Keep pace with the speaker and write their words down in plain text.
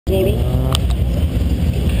total.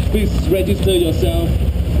 Please register yourself.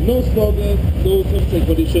 No slogan, no terms and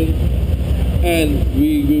conditions, and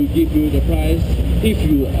we will give you the prize if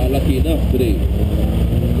you are lucky enough today.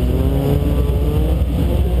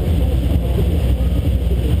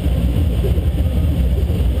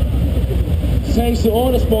 Thanks to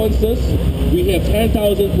all the sponsors, we have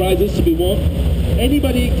 10,000 prizes to be won.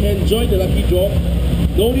 Anybody can join the lucky draw.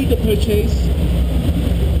 No need to purchase,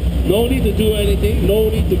 no need to do anything, no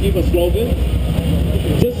need to give a slogan.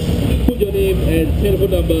 Just put your name and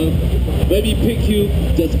telephone number. When we pick you,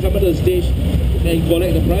 just come to the stage and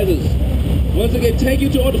collect the prizes. Once again, thank you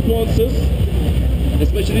to all the sponsors,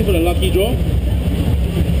 especially for the lucky draw.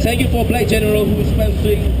 Thank you for Black General, who is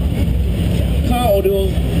sponsoring car audio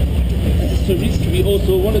accessories. We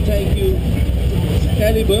also want to thank you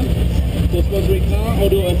Caliber for sponsoring car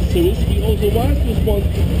audio accessories. We also want to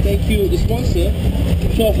thank you the sponsor,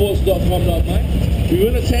 12volts.com.my. We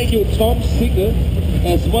want to thank you Tom Sticker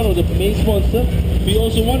as one of the main sponsors. We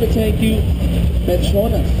also want to thank you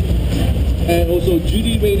Petronas and also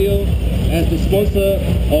Judy Radio as the sponsor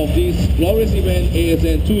of this glorious event,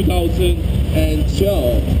 ASN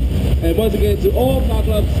 2012. And once again, to all car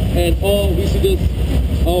clubs and all visitors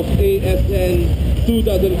of ASN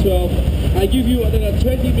 2012, I give you another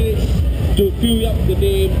 20 minutes to fill up the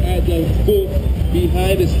name at the booth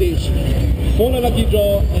behind the stage. For the lucky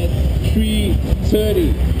draw at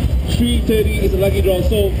 3:30. 3:30 is the lucky draw,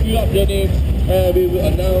 so fill up your names and we will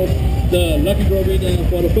announce the lucky draw winner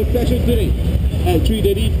for the first session today at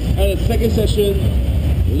 3:30 and the second session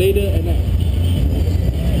later at night.